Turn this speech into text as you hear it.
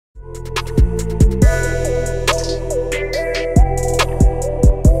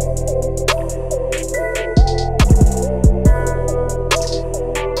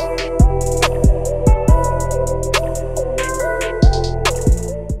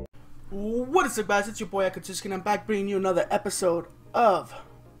What is up, guys? It's your boy Akatuske, and I'm back bringing you another episode of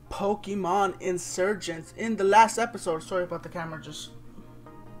Pokemon Insurgence. In the last episode, sorry about the camera, just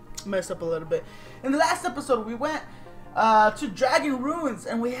messed up a little bit. In the last episode, we went to Dragon Ruins,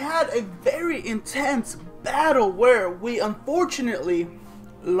 and we had a very intense battle where we unfortunately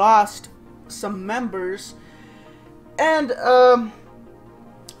lost some members. And the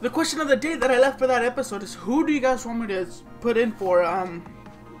question of the day that I left for that episode is, who do you guys want me to put in for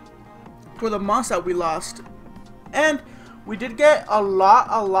the months that we lost? And we did get a lot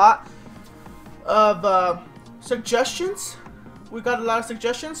of suggestions. We got a lot of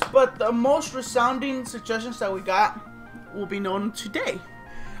suggestions, but the most resounding suggestions that we got will be known today.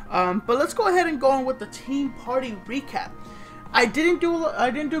 But let's go ahead and go on with the team party recap. I didn't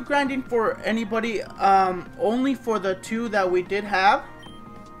do grinding for anybody, only for the two that we did have,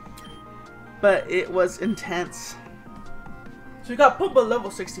 but it was intense. So we got Poopa level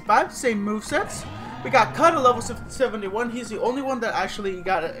 65, same movesets. We got Cut level 71. He's the only one that actually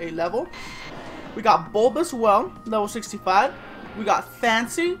got a level. We got Bulb as well, level 65. We got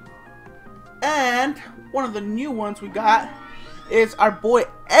Fancy. And one of the new ones we got is our boy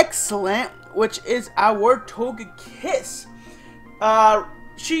Excellent, which is our Togekiss.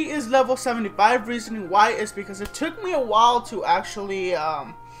 She is level 75. Reasoning why is because it took me a while to actually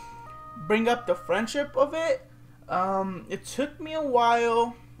bring up the friendship of it. It took me a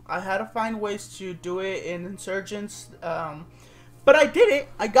while. I had to find ways to do it in Insurgence, but I did it.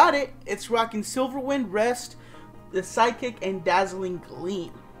 I got it. It's rocking Silverwind, Rest, the Psychic, and Dazzling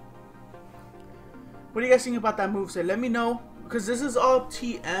Gleam. What do you guys think about that moveset? Let me know, because this is all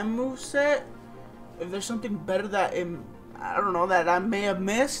TM moveset. If there's something better that I don't know, that I may have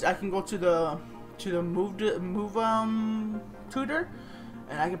missed, I can go to the move tutor,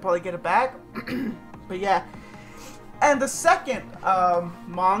 and I can probably get it back. But yeah. And the second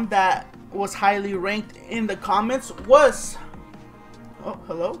Mon that was highly ranked in the comments was... Oh,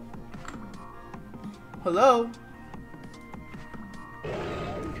 hello? Hello?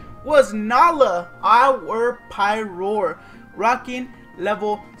 Was Nala, our Pyroar, rocking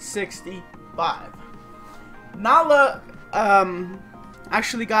level 65. Nala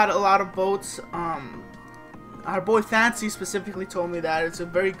actually got a lot of votes. Our boy Fancy specifically told me that it's a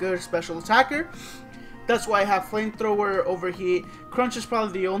very good special attacker. That's why I have Flamethrower, Overheat. Crunch is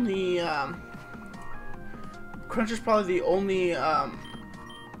probably the only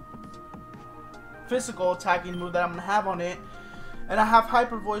physical attacking move that I'm gonna have on it, and I have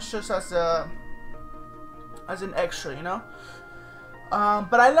Hyper Voice just as an extra, you know.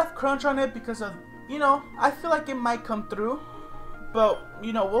 But I left Crunch on it because of, you know, I feel like it might come through, but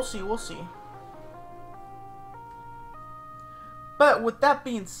you know, we'll see. But with that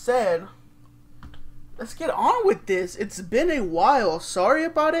being said, let's get on with this. It's been a while. Sorry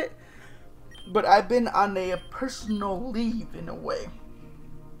about it, but I've been on a personal leave in a way.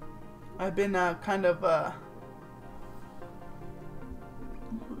 I've been kind of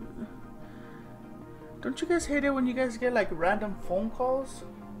don't you guys hate it when you guys get like random phone calls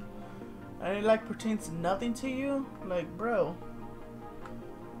and it like pertains to nothing to you? Like, bro.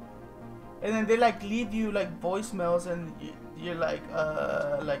 And then they like leave you like voicemails and you're like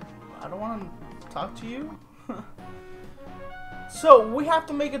I don't want to talk to you. So we have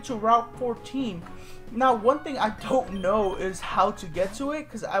to make it to Route 14. Now, one thing I don't know is how to get to it,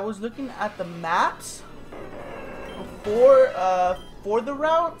 because I was looking at the maps for the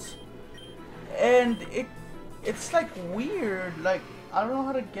route, and it's like weird. Like, I don't know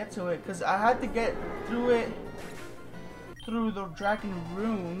how to get to it, because I had to get through it through the Dragon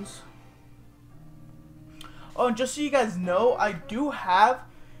Ruins. Oh, and just so you guys know, I do have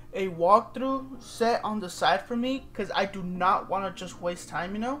a walkthrough set on the side for me, because I do not want to just waste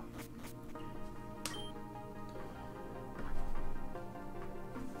time, you know.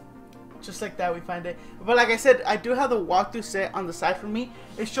 Just like that, we find it. But like I said, I do have the walkthrough set on the side for me.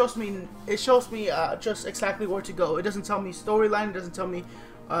 It shows me just exactly where to go. It doesn't tell me storyline. It doesn't tell me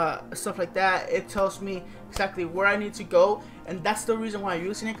stuff like that. It tells me exactly where I need to go, and that's the reason why I'm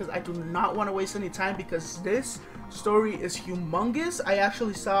using it, because I do not want to waste any time, because this story is humongous. I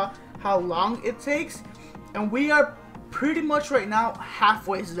actually saw how long it takes, and we are pretty much right now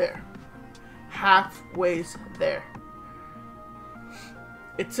halfway there.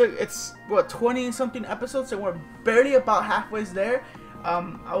 It's what, 20 something episodes, and we're barely about halfway there. I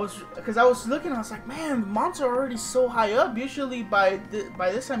was looking, I was like, man, the monsters are already so high up. Usually by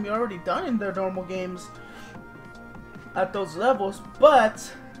this time you're already done in the normal games at those levels,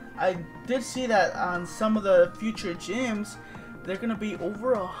 but I did see that on some of the future gyms they're gonna be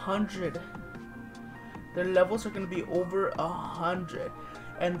over 100 Their levels are going to be over 100.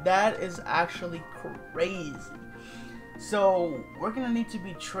 And that is actually crazy. So we're going to need to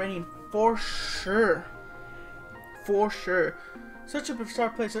be training for sure. For sure. Such a bizarre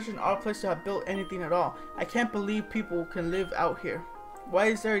place, such an odd place to have built anything at all. I can't believe people can live out here. Why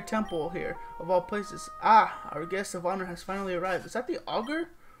is there a temple here, of all places? Ah, our guest of honor has finally arrived. Is that the augur?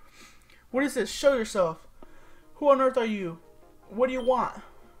 What is this? Show yourself. Who on earth are you? What do you want?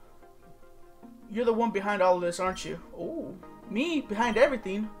 You're the one behind all of this, aren't you? Oh, me? Behind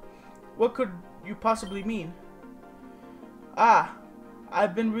everything? What could you possibly mean? Ah,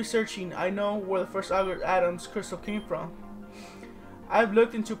 I've been researching. I know where the first augur Adam's crystal came from. I've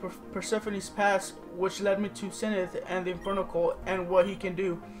looked into Persephone's past, which led me to Zenith and the Infernal Cult and what he can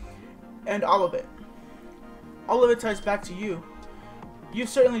do. And all of it. All of it ties back to you. You've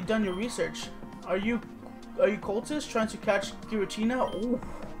certainly done your research. Are you cultists trying to catch Giratina? Ooh.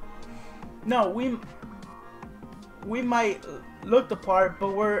 No, we might look the part,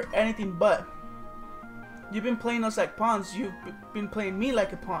 but we're anything but. You've been playing us like pawns. You've been playing me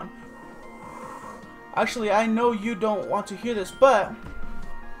like a pawn. Actually, I know you don't want to hear this, but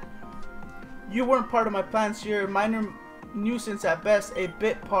you weren't part of my plans. You're a minor nuisance at best, a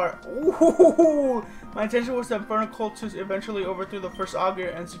bit part. Ooh. My intention was the Infernal Cult to eventually overthrow the first augur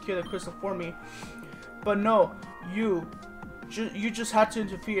and secure the crystal for me. But no, you just had to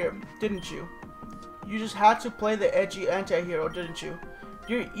interfere, didn't you? You just had to play the edgy anti-hero, didn't you?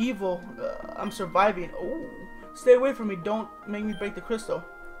 You're evil. I'm surviving. Oh, stay away from me. Don't make me break the crystal.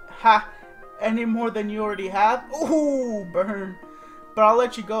 Ha! Any more than you already have? Ooh, burn. But I'll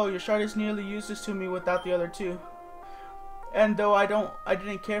let you go. Your shard is nearly useless to me without the other two. And though I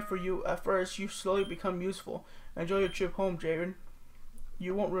didn't care for you at first, you slowly become useful. Enjoy your trip home, Jaren.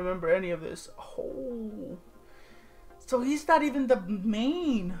 You won't remember any of this. Oh. So he's not even the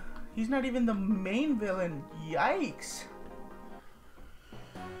main. He's not even the main villain. Yikes.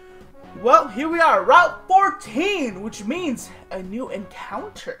 Well, here we are, Route 14, which means a new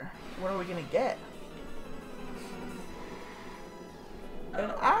encounter. What are we gonna get? An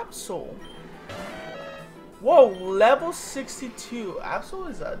Absol. Whoa, level 62. Absol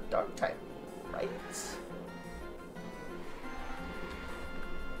is a dark type, right?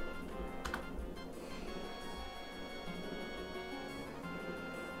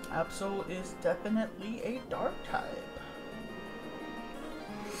 Absol is definitely a dark type.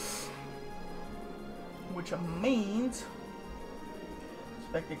 Which means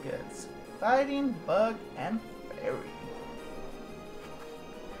expected goods. Fighting, bug, and fairy.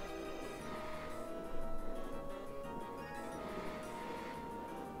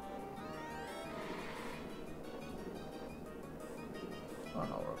 Oh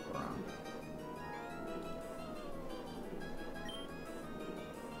no, work around.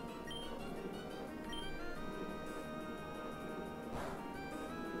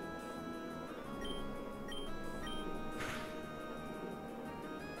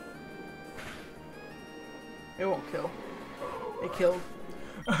 It won't kill. It killed.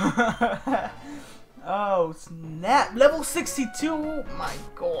 Oh snap! Level 62! Oh my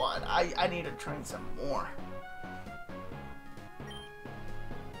god, I need to train some more.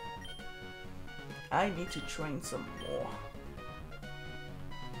 I need to train some more.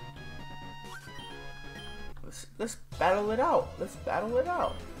 Let's battle it out. Let's battle it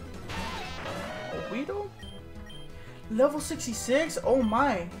out. Owedo? Level 66? Oh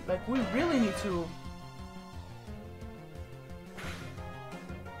my. Like, we really need to...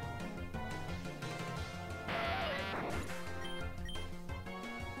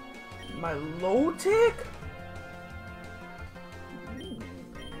 My low tick?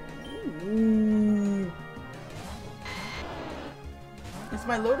 Ooh. It's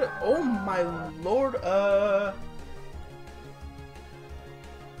my load. Oh my lord.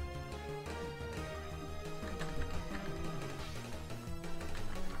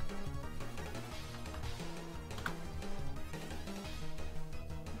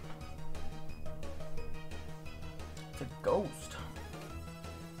 It's a ghost.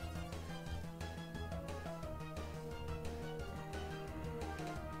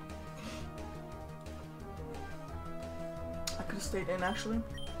 I could have stayed in actually.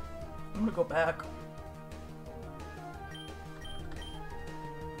 I'm gonna go back.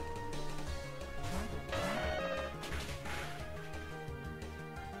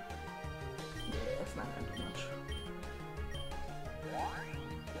 Yeah, it's not gonna do much.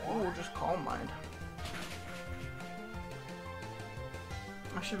 Oh, just calm mind.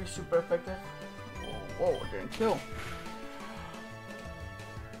 That should be super effective. Whoa, it didn't kill.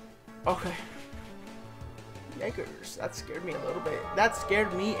 Okay. Yikers, that scared me a little bit. That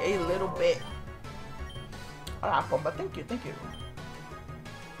scared me a little bit. Ah, combat. Thank you, thank you.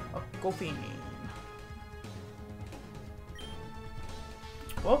 Go fiend.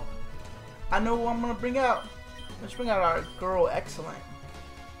 Well, I know who I'm gonna bring out. Let's bring out our girl, Excellent.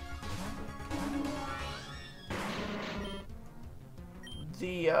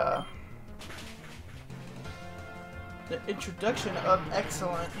 The introduction of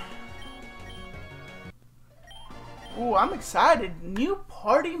Excellent. Ooh, I'm excited. New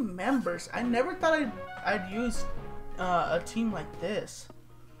party members. I never thought I'd use a team like this.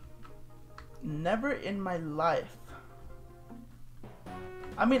 Never in my life.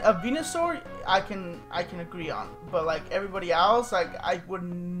 I mean, a Venusaur, I can agree on, but like everybody else, like I would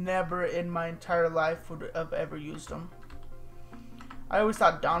never in my entire life would have ever used them. I always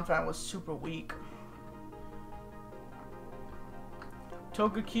thought Donphan was super weak.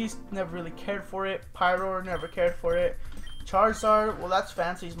 Togekiss, never really cared for it. Pyro, never cared for it. Charizard, well that's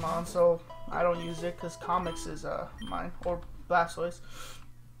Fancy's mom, so I don't use it because Comics is mine, or Blastoise.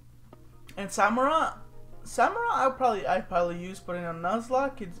 And Samura, I'd probably use, but in a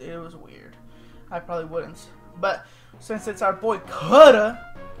Nuzlocke, it was weird. I probably wouldn't. But since it's our boy Kutta,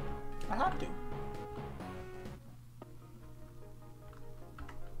 I have to.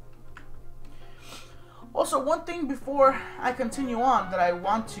 Also, one thing before I continue on that I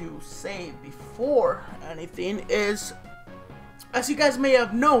want to say before anything is, as you guys may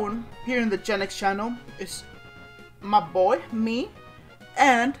have known, here in the Gen X channel, it's my boy, me,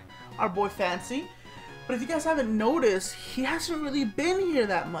 and our boy Fancy. But if you guys haven't noticed, he hasn't really been here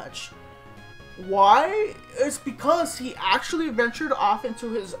that much. Why? It's because he actually ventured off into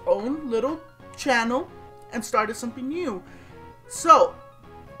his own little channel and started something new. So,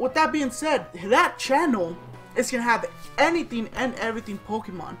 with that being said, that channel is going to have anything and everything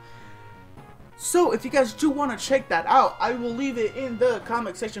Pokemon. So, if you guys do want to check that out, I will leave it in the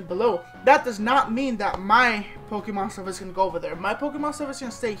comment section below. That does not mean that my Pokemon stuff is going to go over there. My Pokemon stuff is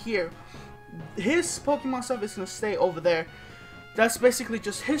going to stay here. His Pokemon stuff is going to stay over there. That's basically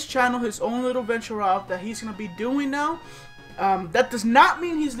just his channel, his own little venture out that he's going to be doing now. That does not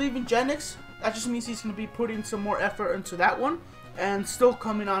mean he's leaving Gen X. That just means he's going to be putting some more effort into that one. And still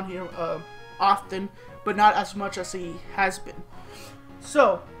coming on here often, but not as much as he has been.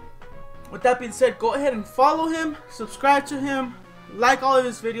 So, with that being said, go ahead and follow him, subscribe to him, like all of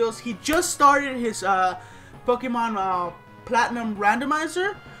his videos. He just started his Pokemon Platinum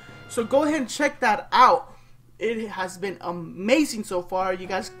Randomizer, so go ahead and check that out. It has been amazing so far. You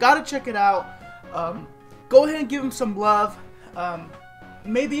guys gotta check it out. Go ahead and give him some love.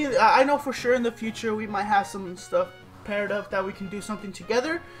 Maybe, I know for sure in the future we might have some stuff paired up that we can do something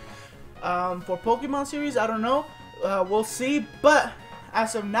together for Pokemon series. I don't know. We'll see. But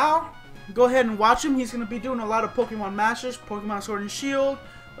as of now, go ahead and watch him. He's going to be doing a lot of Pokemon Masters, Pokemon Sword and Shield,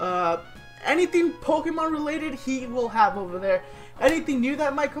 anything Pokemon related he will have over there. Anything new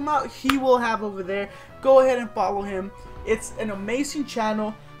that might come out, he will have over there. Go ahead and follow him. It's an amazing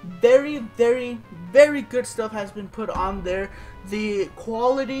channel. Very, very, very good stuff has been put on there. The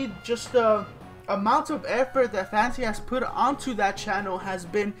quality, just the amount of effort that Fancy has put onto that channel has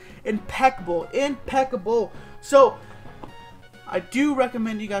been impeccable. So I do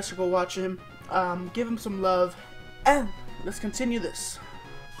recommend you guys to go watch him, give him some love, and let's continue this.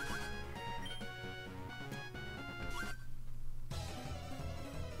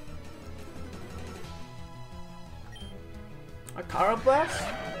 A Carablast?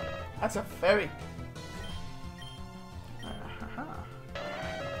 That's a fairy.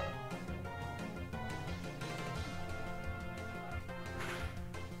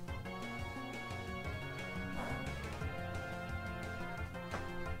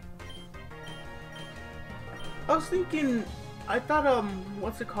 I was thinking, I thought,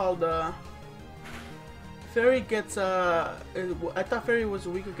 what's it called, Fairy gets, I thought Fairy was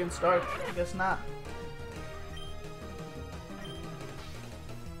weak against Dark. I guess not.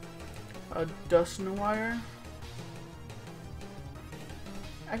 A Dusknoir.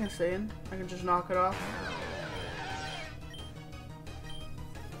 I can stay in. I can just knock it off.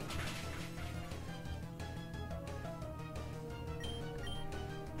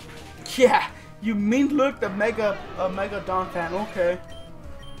 Yeah, you mean look the Mega Donphan, okay.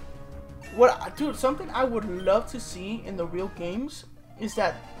 What, dude, something I would love to see in the real games is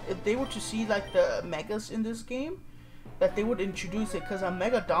that if they were to see like the Megas in this game, that they would introduce it, because a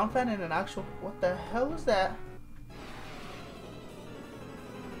Mega Donphan in an actual, what the hell is that?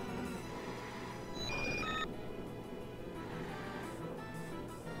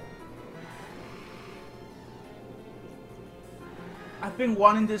 I've been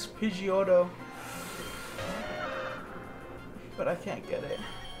wanting this Pidgeotto, but I can't get it,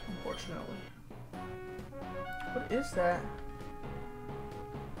 unfortunately. What is that?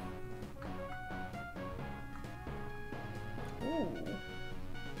 Ooh.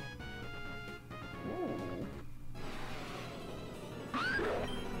 Ooh.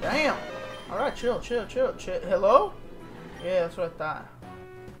 Damn. Alright, chill. Hello? Yeah, that's what I thought.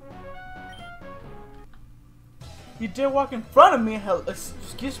 You dare walk in front of me? Hell,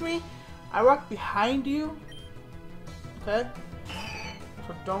 excuse me? I walk behind you? Okay?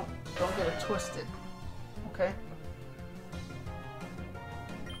 So don't get it twisted. Okay?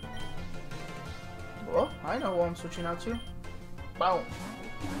 Well, I know who I'm switching out to. Boom.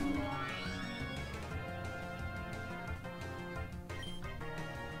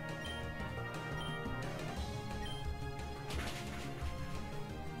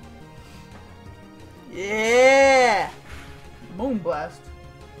 Yeah! Moon blast.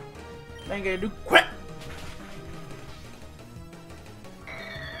 Ain't gonna do crap.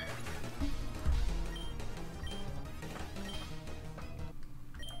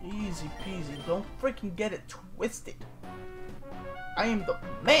 Easy peasy. Don't freaking get it twisted. I am the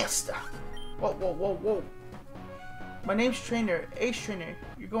master. Whoa. My name's Trainer, Ace Trainer.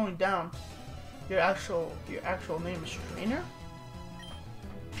 You're going down. Your actual name is Trainer?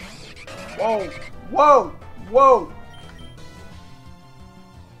 Whoa.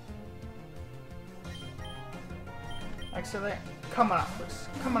 Excellent. Come on out, please.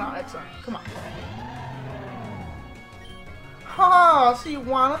 Come on out, excellent. Come on. Oh, so you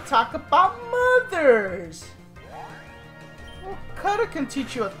want to talk about mothers? Well, Cutter can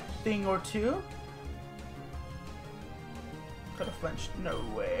teach you a thing or two. Cutter flinched. No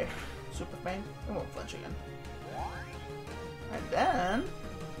way. Super Fang. It won't flinch again. And then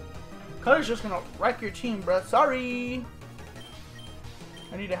Cutter's just gonna wreck your team, bruh. Sorry.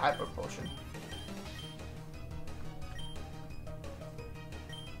 I need a hyper potion.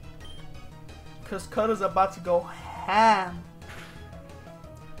 Cause Cutter's about to go ham.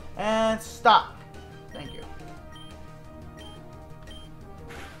 And stop. Thank you.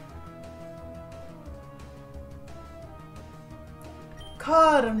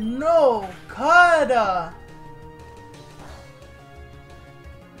 Cutter, no! Cutter!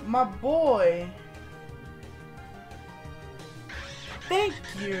 My boy. Thank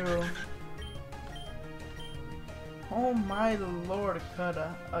you. Oh my lord,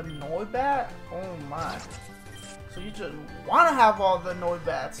 Cutter. A Noibat? Oh my. So you just want to have all the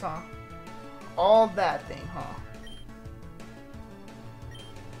Noibats, huh? All that thing, huh?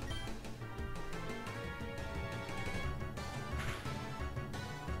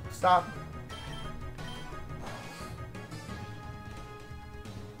 Stop.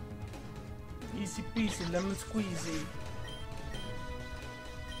 Easy peasy, lemon squeezy.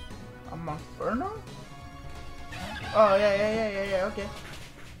 A Monferno? Oh, yeah, okay.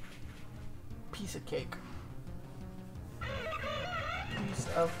 Piece of cake. Piece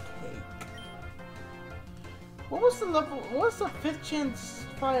of cake. What was the level? What was the 5th chance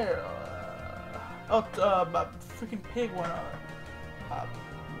fire? Freaking pig one.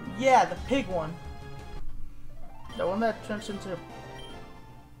 Yeah, the pig one. The one that turns into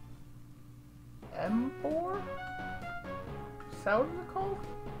M4? Is that what it's called?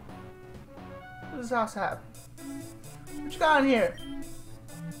 What does this house have? What you got in here?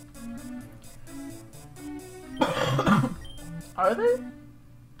 Are they?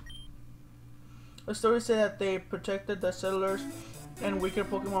 The stories say that they protected the settlers and weaker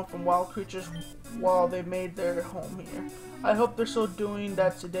Pokemon from wild creatures while they made their home here. I hope they're still doing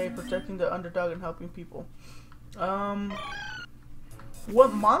that today, protecting the underdog and helping people.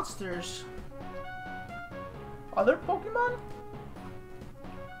 What monsters? Other Pokemon?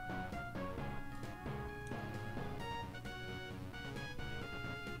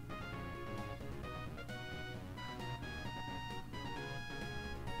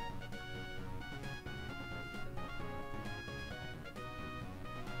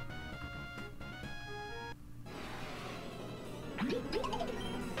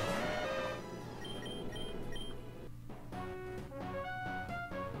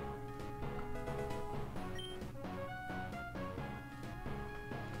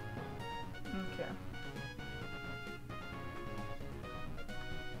 Okay.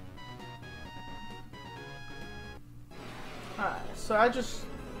 Alright, so I just...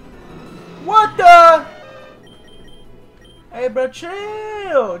 What the? Hey bro,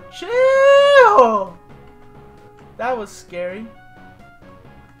 chill! Chill! That was scary.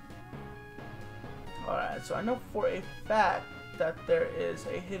 Alright, so I know for a fact that there is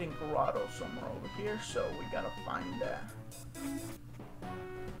a hidden grotto somewhere over here, so we gotta find that.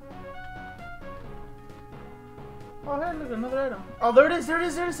 Oh hey, look, another item. Oh, there it is, there it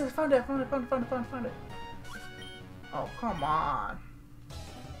is, there it is. I found it, I found it. Oh, come on.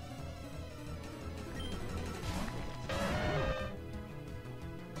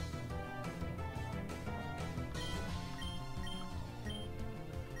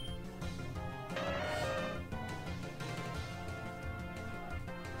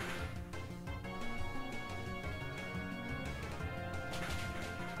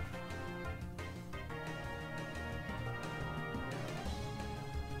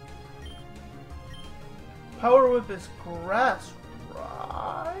 Power Whip is grass,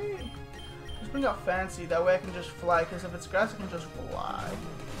 right? Let's bring out Fancy, that way I can just fly, because if it's grass I can just fly.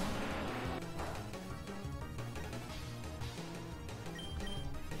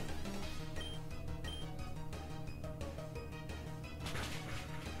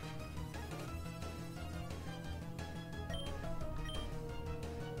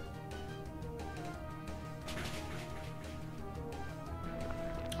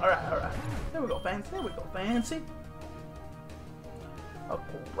 Alright. There we go, Fancy. A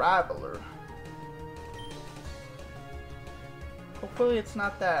Graveler. Hopefully it's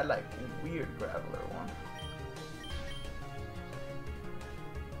not that, like, weird Graveler one.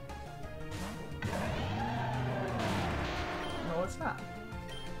 No, it's not.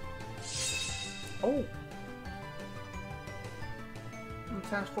 Oh!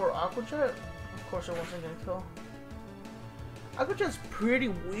 Times 4 Aqua Jet? Of course it wasn't gonna kill. Aqua Jet's pretty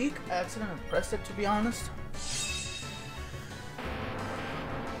weak. I accidentally pressed it, to be honest.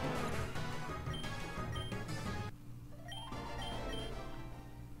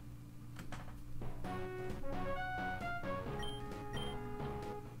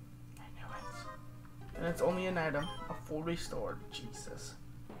 I knew it. And it's only an item. A full restore. Jesus.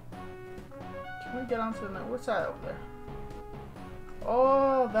 Can we get onto the net? What's that over there?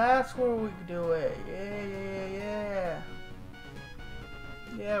 Oh, that's where we can do it. Yeah.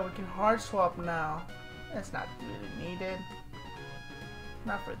 Yeah, we can hard swap now. That's not really needed.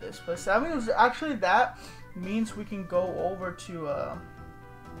 Not for this place. I mean, actually that means we can go over to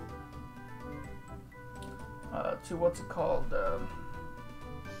what's it called?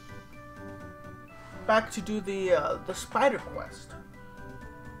 Back to do the spider quest.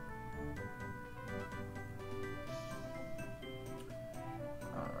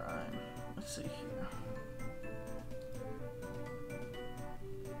 All right. Let's see here.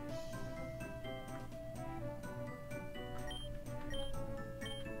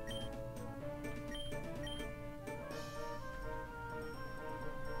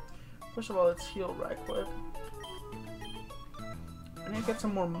 First of all, let's heal right quick. I need to get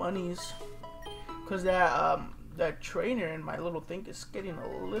some more monies, cause that trainer in my little thing is getting a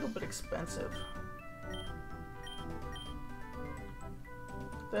little bit expensive.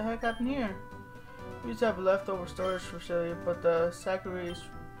 What the heck happened here? We used to have leftover storage facility, but the Zachary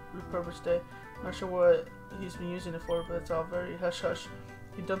repurposed it. Not sure what he's been using it for, but it's all very hush hush.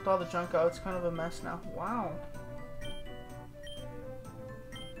 He dumped all the junk out. It's kind of a mess now. Wow.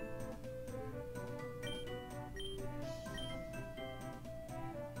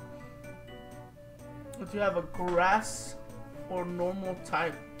 If you have a grass or normal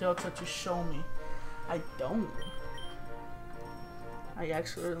type Delta to show me. I don't. I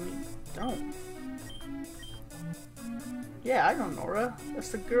actually don't. Yeah, I know Nora. That's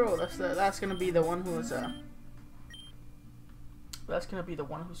the girl. That's gonna be the one who is that's gonna be the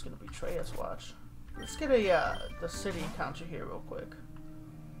one who's gonna betray us. Watch. Let's get a the city encounter here real quick.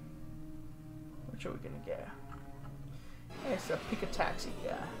 Which are we gonna get? Yeah, it's a pick a taxi.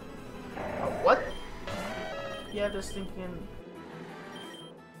 Yeah. What? Yeah, just thinking.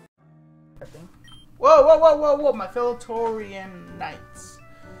 I think. Whoa! My fellow Taurian knights.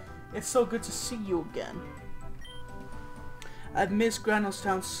 It's so good to see you again. I've missed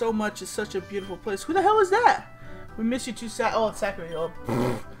Granelstown so much. It's such a beautiful place. Who the hell is that? We miss you too, Oh, it's Zachary.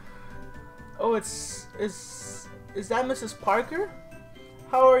 Oh, is that Mrs. Parker?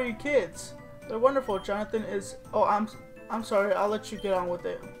 How are you kids? They're wonderful. Jonathan is. Oh, I'm sorry. I'll let you get on with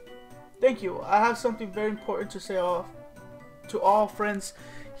it. Thank you. I have something very important to say to all friends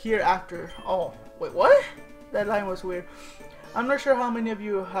here after. Oh, wait, what? That line was weird. I'm not sure how many of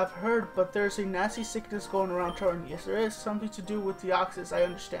you have heard, but there's a nasty sickness going around Torrent. Yes, there is something to do with the oxys, I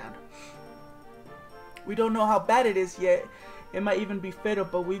understand. We don't know how bad it is yet. It might even be fatal,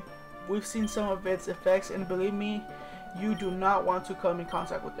 but we've seen some of its effects, and believe me, you do not want to come in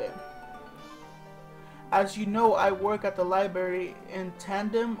contact with it. As you know, I work at the library in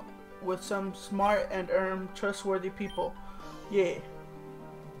tandem with some smart and trustworthy people. Yeah.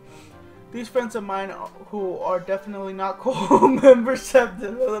 These friends of mine who are definitely not co-members have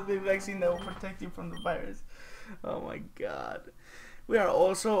developed a vaccine that will protect you from the virus. Oh my god. We are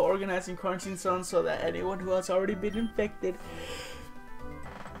also organizing quarantine zones so that anyone who has already been infected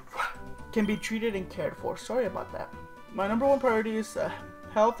can be treated and cared for. Sorry about that. My number one priority is the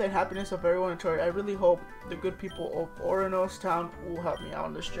health and happiness of everyone in Tori. I really hope the good people of Oronos Town will help me out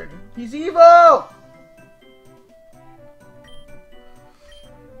on this journey. He's evil!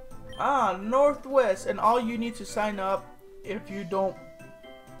 Northwest, and all you need to sign up. If you don't,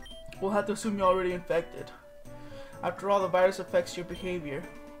 we'll have to assume you're already infected. After all, the virus affects your behavior.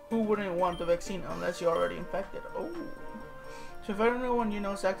 Who wouldn't want the vaccine unless you're already infected? Oh. So if anyone you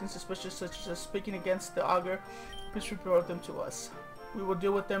know is acting suspicious, such as speaking against the augur, please report them to us. We will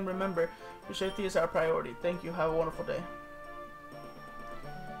deal with them. Remember, your safety is our priority. Thank you. Have a wonderful day.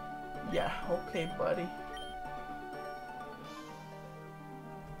 Yeah, okay, buddy.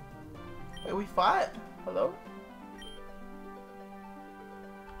 Hey, we fought. Hello?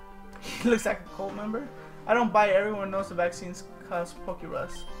 He looks like a cult member. I don't buy it. Everyone knows the vaccines cause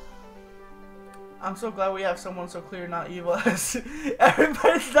Pokerus. I'm so glad we have someone so clear, not evil.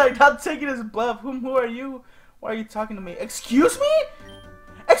 Everybody's like not taking his bluff. Who are you? Why are you talking to me? Excuse me?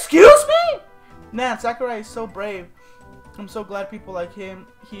 Excuse me? Man, Sakurai is so brave. I'm so glad people like him,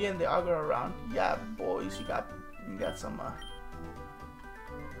 he and the augur are around. Yeah, boys, you got some.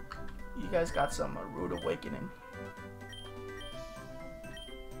 You guys got some rude awakening.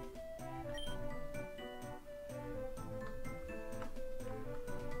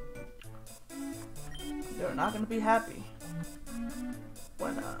 They're not gonna be happy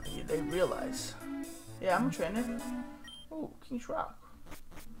when they realize. Yeah, I'm a trainer. Oh, King's Rock.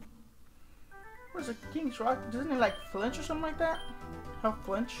 Where's a King's Rock? Doesn't it like flinch or something like that? Help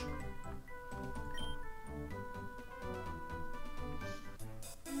flinch.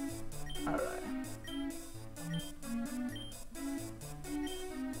 Alright.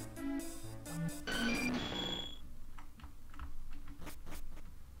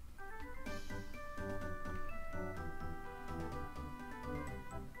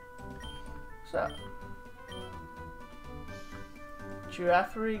 So,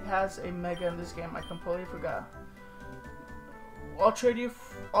 Giraffe has a mega in this game. I completely forgot. I'll trade you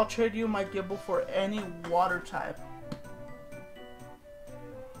my gible for any water type.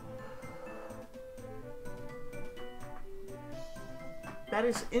 That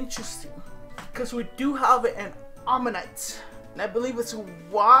is interesting because we do have an Ammonite, and I believe it's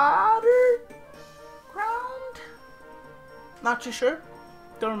water ground. Not too sure.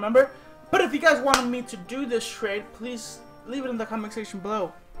 Don't remember. But if you guys wanted me to do this trade, please leave it in the comment section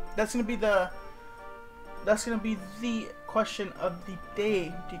below. That's gonna be the question of the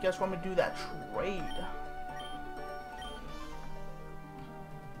day. Do you guys want me to do that trade?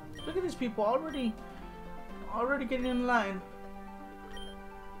 Look at these people already getting in line.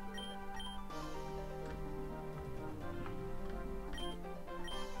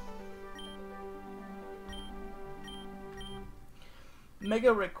 Mega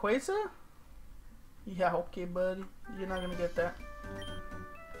Rayquaza? Yeah, okay, buddy. You're not gonna get that.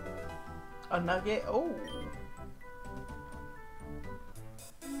 A nugget? Oh.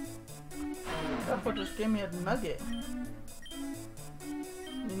 That fool just gave me a nugget.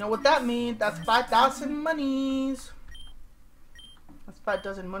 You know what that means? That's 5,000 monies. That's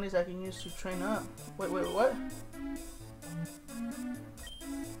 5,000 monies I can use to train up. Wait, what?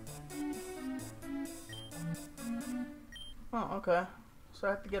 Oh, okay. So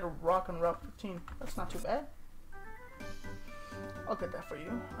I have to get a rock on Route 15. That's not too bad. I'll get that for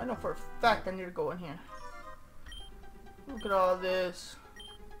you. I know for a fact I need to go in here. Look at all this.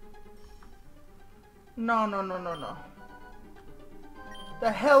 No.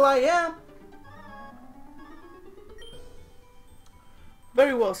 The hell I am!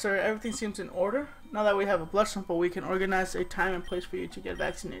 Very well, sir. Everything seems in order. Now that we have a blood sample, we can organize a time and place for you to get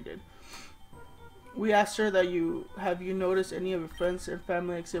vaccinated. We asked her that have you noticed any of your friends and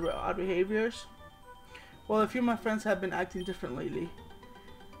family exhibit odd behaviors? Well, a few of my friends have been acting different lately.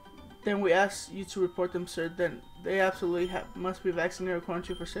 Then we asked you to report them, sir. Then they absolutely must be vaccinated according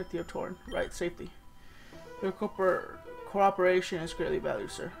to for safety of Torn. Right, safety. Your cooperation is greatly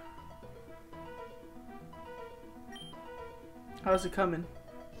valued, sir. How's it coming?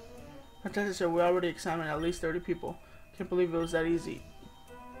 Fantastic, sir. We already examined at least 30 people. Can't believe it was that easy.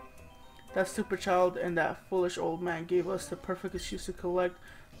 That stupid child and that foolish old man gave us the perfect excuse to collect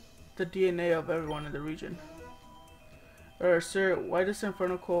the DNA of everyone in the region. Sir, why does the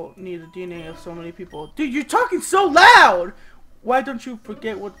Infernal Cult need the DNA of so many people? Dude, you're talking so loud! Why don't you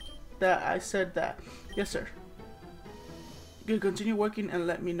forget that I said that? Yes, sir. Good, continue working and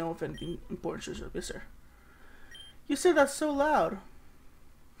let me know if anything important shows up. Yes, sir. You said that so loud.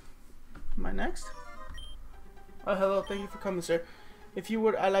 Am I next? Oh, hello. Thank you for coming, sir. If you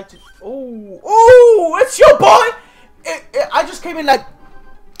would, I'd like to. Oh, it's your boy. I just came in like,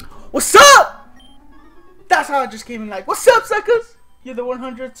 what's up? That's how I just came in like, what's up, suckers? You're the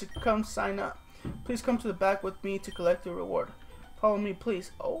 100 to come sign up. Please come to the back with me to collect your reward. Follow me,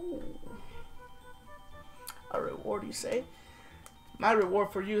 please. Oh, a reward, you say? My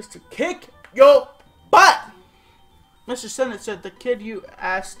reward for you is to kick your butt. Mr. Sennett said the kid you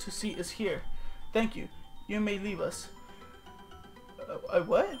asked to see is here. Thank you. You may leave us.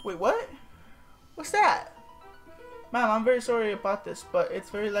 What? Wait, what? What's that? Ma'am, I'm very sorry about this, but it's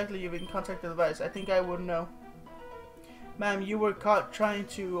very likely you've been contacted advice. I think I would know. Ma'am, you were caught trying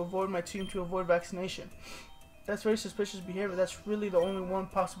to avoid my team to avoid vaccination. That's very suspicious behavior. That's really the only one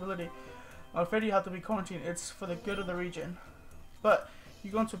possibility. I'm afraid you have to be quarantined. It's for the good of the region. But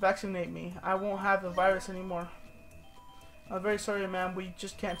you're going to vaccinate me. I won't have the virus anymore. I'm very sorry, ma'am. We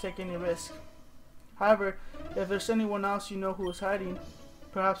just can't take any risk. However, if there's anyone else you know who is hiding,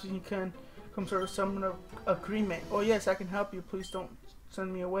 perhaps you can come to some agreement. Oh yes, I can help you. Please don't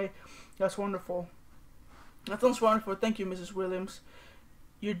send me away. That's wonderful. That sounds wonderful. Thank you, Mrs. Williams.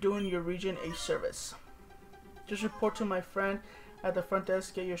 You're doing your region a service. Just report to my friend at the front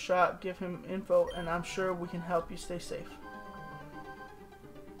desk, get your shot, give him info, and I'm sure we can help you stay safe.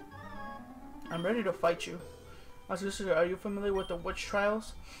 I'm ready to fight you. Sister, are you familiar with the witch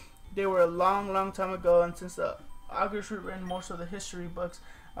trials? They were a long time ago, and since the authors written most of the history books,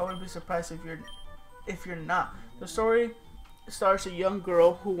 I wouldn't be surprised if you're not. The story stars a young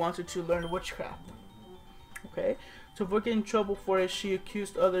girl who wanted to learn witchcraft. Okay, to avoid getting in trouble for it, she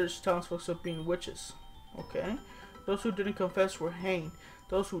accused others townsfolk of being witches. Okay, those who didn't confess were hanged.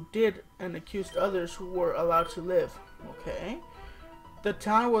 Those who did and accused others were allowed to live. Okay, the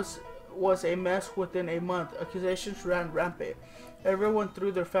town was a mess within a month. Accusations ran rampant. Everyone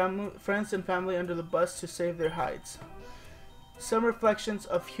threw their friends and family under the bus to save their hides. Some reflections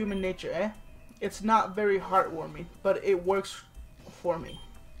of human nature, eh? It's not very heartwarming, but it works for me.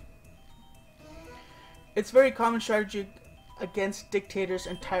 It's very common strategy against dictators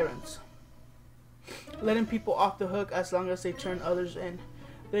and tyrants. Letting people off the hook as long as they turn others in.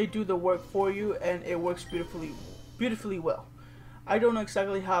 They do the work for you, and it works beautifully well. I don't know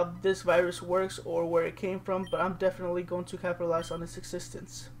exactly how this virus works or where it came from, but I'm definitely going to capitalize on its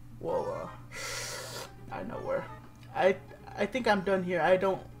existence. Well, I know where. I think I'm done here. I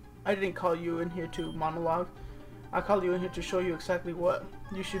didn't call you in here to monologue. I called you in here to show you exactly what.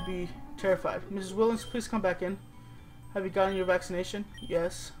 You should be terrified. Mrs. Williams, please come back in. Have you gotten your vaccination?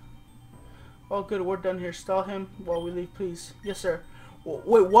 Yes. Oh, good. We're done here. Stall him while we leave, please. Yes, sir.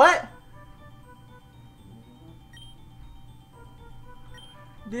 Wait, what?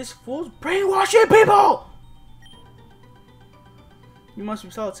 This fool's brainwashing people! You must be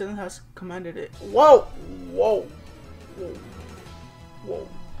solid. Satan has commanded it. Whoa! Whoa! Whoa! Whoa!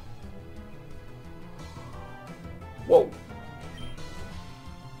 Whoa!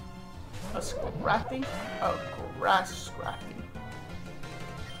 A scrapping? A grass scrapping.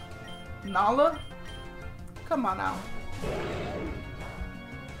 Nala? Come on now.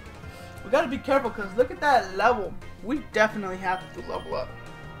 We gotta be careful because look at that level. We definitely have to level up.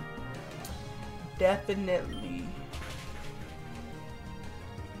 Definitely.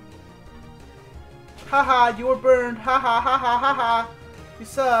 Haha, you were burned. Haha, ha ha ha ha. You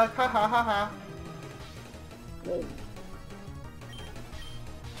suck. Haha, ha ha. Whoa.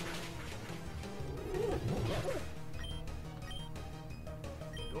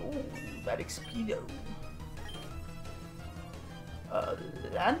 Oh, that XP though.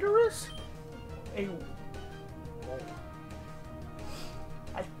 Landorus? A.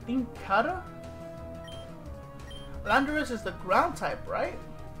 I think Kata? Landorus is the ground type, right?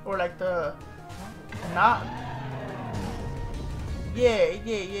 Or like the not.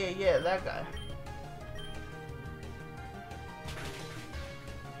 Yeah, that guy.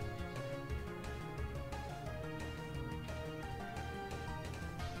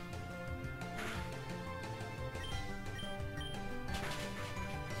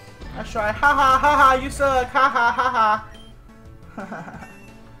 Let's try. Ha ha ha ha, you suck. Ha ha ha ha.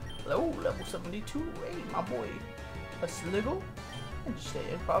 Low level 72. Hey, my boy. A Sliggle? Interesting,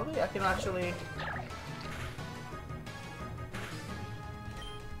 probably. I can actually.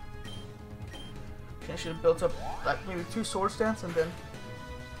 I should have built up like maybe 2 sword stance and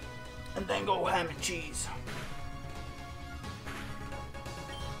then go ham and cheese.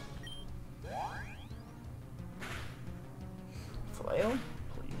 Flail,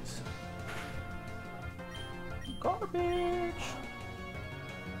 please. Garbage.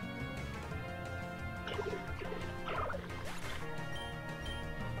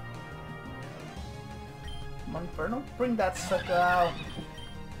 Inferno. Bring that sucker out.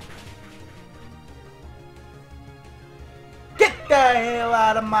 Get the hell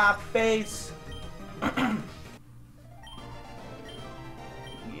out of my face.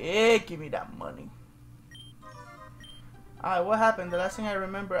 Yeah, give me that money. Alright, what happened? The last thing I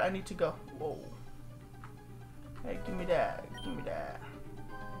remember, I need to go. Whoa. Hey, give me that. Give me that.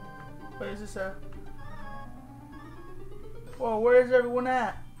 Where is this at? Whoa, where is everyone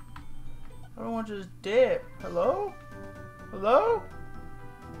at? Everyone just dead. Hello? Hello?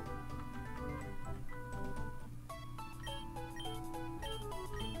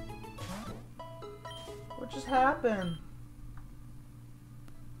 What just happened?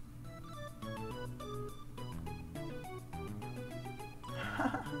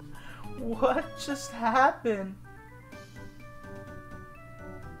 What just happened?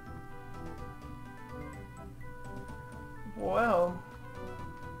 Well,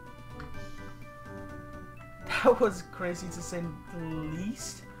 that was crazy to say the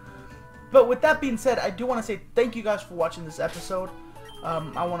least. But with that being said, I do want to say thank you guys for watching this episode.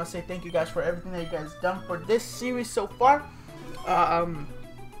 I want to say thank you guys for everything that you guys done for this series so far.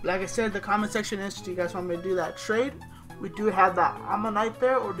 Like I said, the comment section is, do you guys want me to do that trade? We do have that Ammonite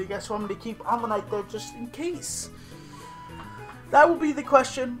there, or do you guys want me to keep Ammonite there just in case? That will be the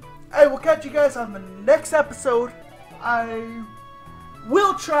question. I will catch you guys on the next episode. I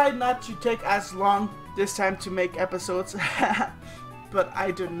will try not to take as long this time to make episodes, but I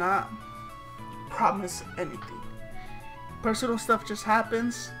do not promise anything. Personal stuff just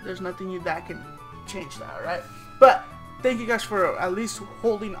happens. There's nothing that can change that, alright? But thank you guys for at least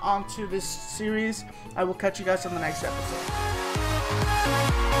holding on to this series. I will catch you guys on the next episode.